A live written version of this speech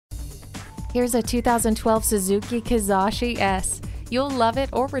Here's a 2012 Suzuki Kizashi S. You'll love it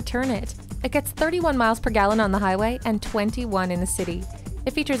or return it. It gets 31 miles per gallon on the highway and 21 in the city.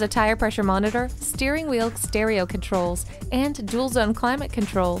 It features a tire pressure monitor, steering wheel stereo controls, and dual-zone climate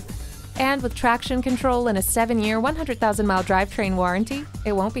control. And with traction control and a 7-year, 100,000-mile drivetrain warranty,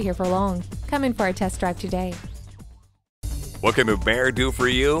 it won't be here for long. Come in for a test drive today. What can the Bear do for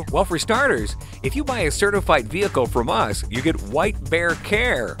you? Well, for starters, if you buy a certified vehicle from us, you get White Bear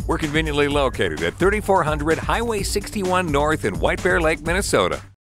Care. We're conveniently located at 3400 Highway 61 North in White Bear Lake, Minnesota.